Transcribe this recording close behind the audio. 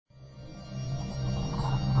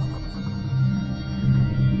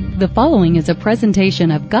The following is a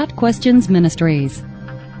presentation of Got Questions Ministries.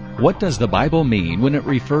 What does the Bible mean when it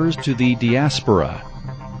refers to the diaspora?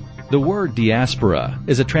 The word diaspora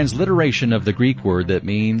is a transliteration of the Greek word that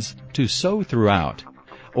means to sow throughout,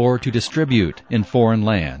 or to distribute in foreign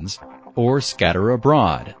lands, or scatter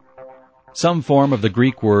abroad. Some form of the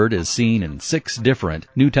Greek word is seen in 6 different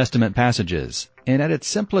New Testament passages, and at its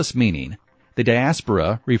simplest meaning, the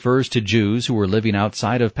diaspora refers to Jews who were living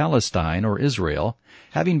outside of Palestine or Israel,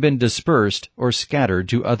 having been dispersed or scattered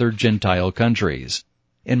to other Gentile countries.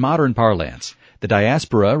 In modern parlance, the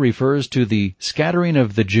diaspora refers to the scattering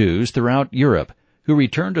of the Jews throughout Europe who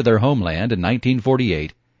returned to their homeland in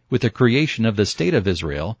 1948 with the creation of the State of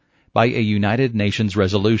Israel by a United Nations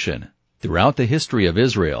resolution. Throughout the history of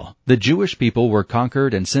Israel, the Jewish people were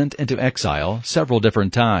conquered and sent into exile several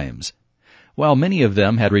different times. While many of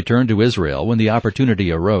them had returned to Israel when the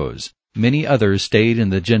opportunity arose, many others stayed in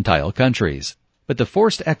the Gentile countries. But the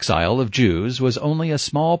forced exile of Jews was only a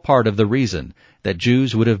small part of the reason that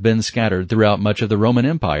Jews would have been scattered throughout much of the Roman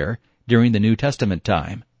Empire during the New Testament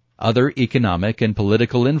time. Other economic and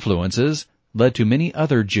political influences led to many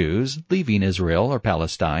other Jews leaving Israel or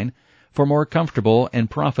Palestine for more comfortable and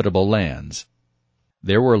profitable lands.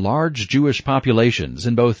 There were large Jewish populations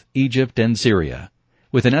in both Egypt and Syria,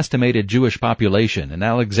 with an estimated Jewish population in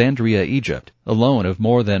Alexandria, Egypt, alone of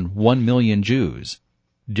more than 1 million Jews.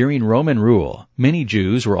 During Roman rule, many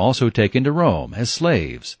Jews were also taken to Rome as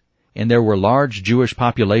slaves, and there were large Jewish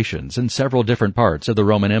populations in several different parts of the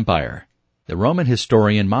Roman Empire. The Roman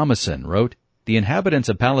historian Mommsen wrote, "The inhabitants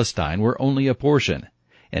of Palestine were only a portion,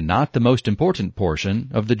 and not the most important portion,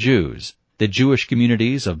 of the Jews. The Jewish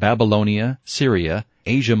communities of Babylonia, Syria,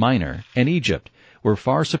 Asia Minor, and Egypt were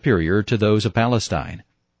far superior to those of Palestine.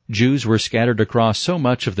 Jews were scattered across so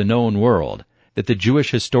much of the known world that the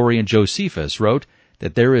Jewish historian Josephus wrote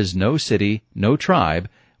that there is no city, no tribe,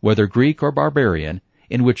 whether Greek or barbarian,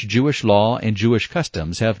 in which Jewish law and Jewish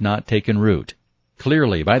customs have not taken root."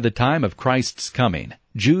 Clearly, by the time of Christ's coming,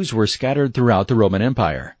 Jews were scattered throughout the Roman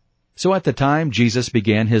Empire. So at the time Jesus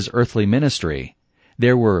began his earthly ministry,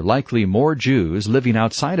 there were likely more Jews living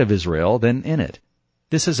outside of Israel than in it.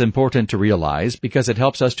 This is important to realize because it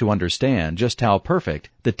helps us to understand just how perfect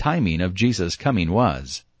the timing of Jesus' coming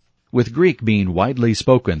was. With Greek being widely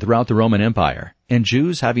spoken throughout the Roman Empire, and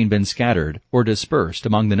Jews having been scattered or dispersed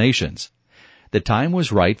among the nations, the time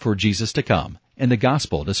was right for Jesus to come and the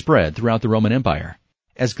gospel to spread throughout the Roman Empire.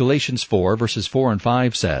 As Galatians 4 verses 4 and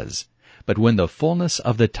 5 says, "But when the fullness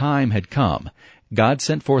of the time had come, God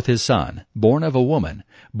sent forth his Son, born of a woman,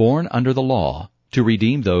 born under the law, to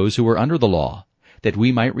redeem those who were under the law, that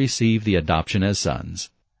we might receive the adoption as sons."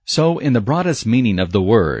 So, in the broadest meaning of the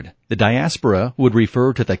word, the diaspora would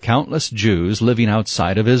refer to the countless Jews living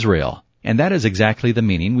outside of Israel. And that is exactly the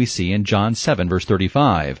meaning we see in John 7 verse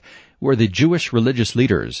 35, where the Jewish religious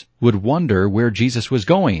leaders would wonder where Jesus was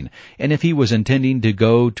going, and if he was intending to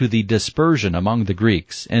go to the dispersion among the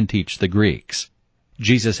Greeks and teach the Greeks.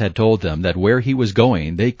 Jesus had told them that where he was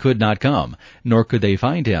going they could not come, nor could they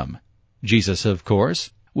find him. Jesus, of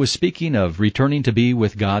course, was speaking of returning to be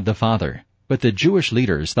with God the Father, but the Jewish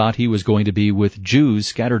leaders thought he was going to be with Jews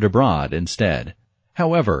scattered abroad instead.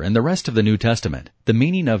 However, in the rest of the New Testament, the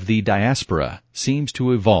meaning of the diaspora seems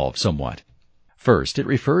to evolve somewhat. First, it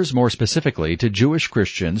refers more specifically to Jewish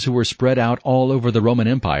Christians who were spread out all over the Roman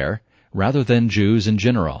Empire, rather than Jews in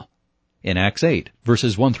general. In Acts 8,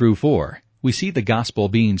 verses 1 through 4, we see the gospel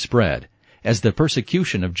being spread, as the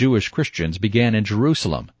persecution of Jewish Christians began in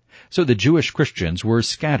Jerusalem. So the Jewish Christians were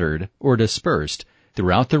scattered or dispersed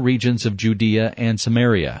throughout the regions of Judea and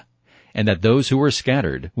Samaria, and that those who were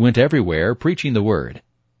scattered went everywhere preaching the word.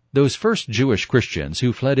 Those first Jewish Christians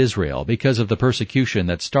who fled Israel because of the persecution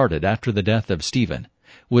that started after the death of Stephen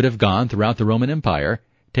would have gone throughout the Roman Empire,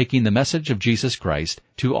 taking the message of Jesus Christ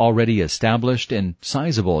to already established and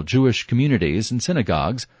sizable Jewish communities and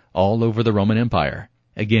synagogues all over the Roman Empire.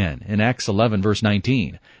 Again, in Acts 11 verse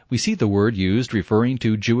 19, we see the word used referring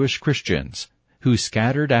to Jewish Christians who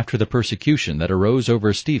scattered after the persecution that arose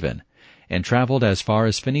over Stephen and traveled as far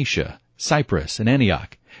as Phoenicia, Cyprus, and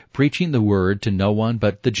Antioch, preaching the word to no one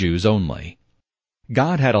but the Jews only.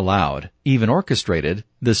 God had allowed, even orchestrated,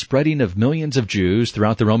 the spreading of millions of Jews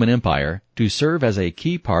throughout the Roman Empire to serve as a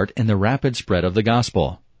key part in the rapid spread of the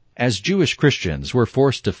gospel. As Jewish Christians were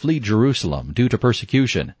forced to flee Jerusalem due to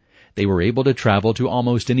persecution, they were able to travel to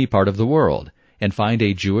almost any part of the world and find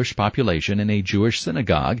a Jewish population in a Jewish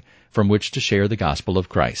synagogue from which to share the gospel of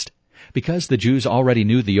Christ. Because the Jews already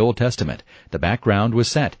knew the Old Testament, the background was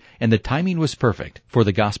set, and the timing was perfect for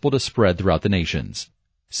the gospel to spread throughout the nations.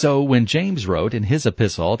 So when James wrote in his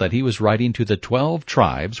epistle that he was writing to the 12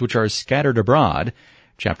 tribes which are scattered abroad,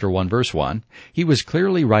 chapter 1, verse 1, he was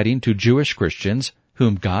clearly writing to Jewish Christians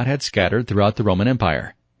whom God had scattered throughout the Roman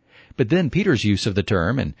Empire. But then Peter's use of the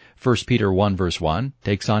term in 1 Peter 1, verse 1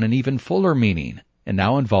 takes on an even fuller meaning and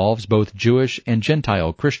now involves both Jewish and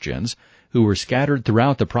Gentile Christians who were scattered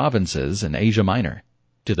throughout the provinces in Asia Minor.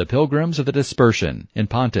 To the pilgrims of the dispersion in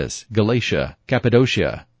Pontus, Galatia,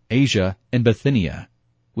 Cappadocia, Asia, and Bithynia.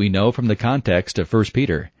 We know from the context of 1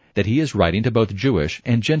 Peter that he is writing to both Jewish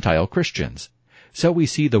and Gentile Christians. So we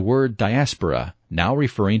see the word diaspora now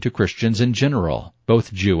referring to Christians in general,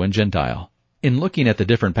 both Jew and Gentile. In looking at the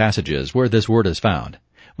different passages where this word is found,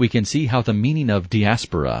 we can see how the meaning of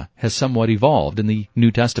diaspora has somewhat evolved in the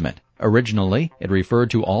New Testament. Originally, it referred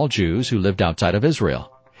to all Jews who lived outside of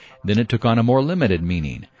Israel. Then it took on a more limited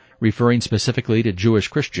meaning, referring specifically to Jewish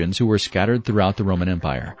Christians who were scattered throughout the Roman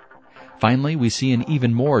Empire. Finally, we see an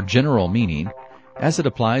even more general meaning as it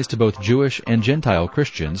applies to both Jewish and Gentile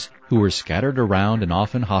Christians who were scattered around an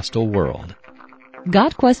often hostile world.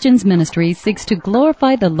 Got Questions Ministry seeks to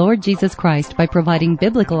glorify the Lord Jesus Christ by providing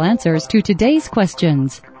biblical answers to today's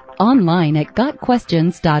questions. Online at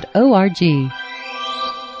gotquestions.org.